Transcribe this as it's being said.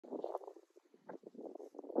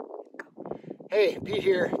Hey, Pete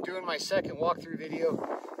here, doing my second walkthrough video.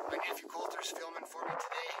 My nephew Coulter's filming for me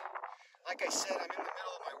today. Like I said, I'm in the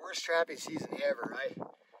middle of my worst trapping season ever.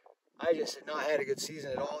 I just have not had a good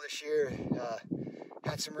season at all this year.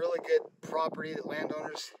 Had some really good property that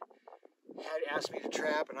landowners had asked me to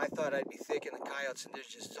trap, and I thought I'd be thick in the coyotes, and there's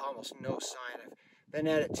just almost no sign. I've been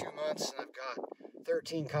at it 2 months, and I've got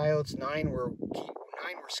 13 coyotes. 9 were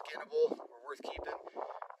skinnable, were worth keeping,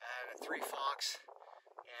 and 3 fox,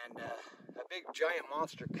 and a big giant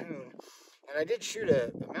monster coon. And I did shoot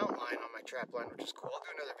a mountain lion on my trap line, which is cool. I'll do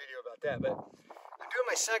another video about that. But I'm doing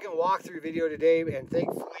my second walkthrough video today, and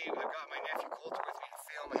thankfully I've got my nephew Coulter with me to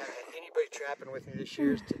film. I haven't had anybody trapping with me this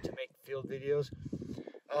year to make field videos.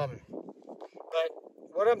 But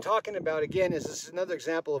what I'm talking about again is this is another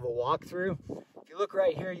example of a walkthrough. If you look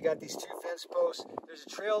right here, you got these 2 fence posts. There's a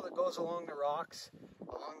trail that goes along the rocks,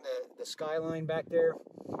 along the skyline back there.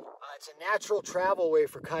 It's a natural travel way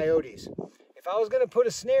for coyotes. If I was going to put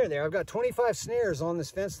a snare there, I've got 25 snares on this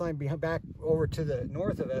fence line back over to the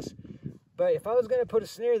north of us. But if I was going to put a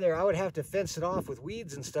snare there, I would have to fence it off with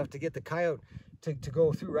weeds and stuff to get the coyote to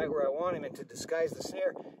go through right where I want him and to disguise the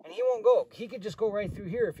snare. And he won't go. He could just go right through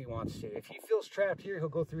here if he wants to. If he feels trapped here, he'll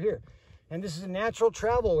go through here. And this is a natural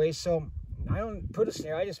travel way, so I don't put a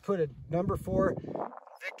snare. I just put a number 4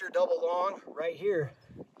 Victor double long right here.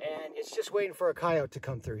 And it's just waiting for a coyote to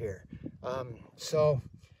come through here. So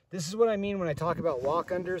this is what I mean when I talk about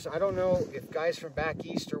walk-unders. I don't know if guys from back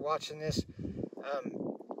east are watching this.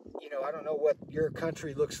 You know, I don't know what your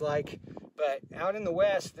country looks like, but out in the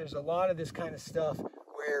west, there's a lot of this kind of stuff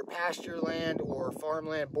where pasture land or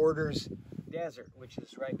farmland borders desert, which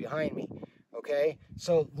is right behind me, okay?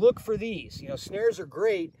 So look for these. You know, snares are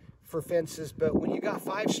great for fences, but when you got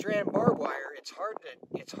 5-strand barbed wire, it's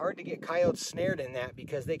hard to get coyotes snared in that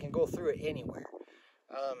because they can go through it anywhere.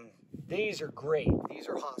 These are great. These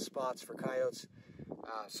are hot spots for coyotes.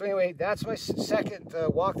 So anyway, that's my second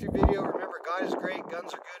walkthrough video. Remember, God is great,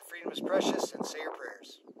 guns are good, freedom is precious, and say your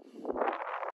prayers.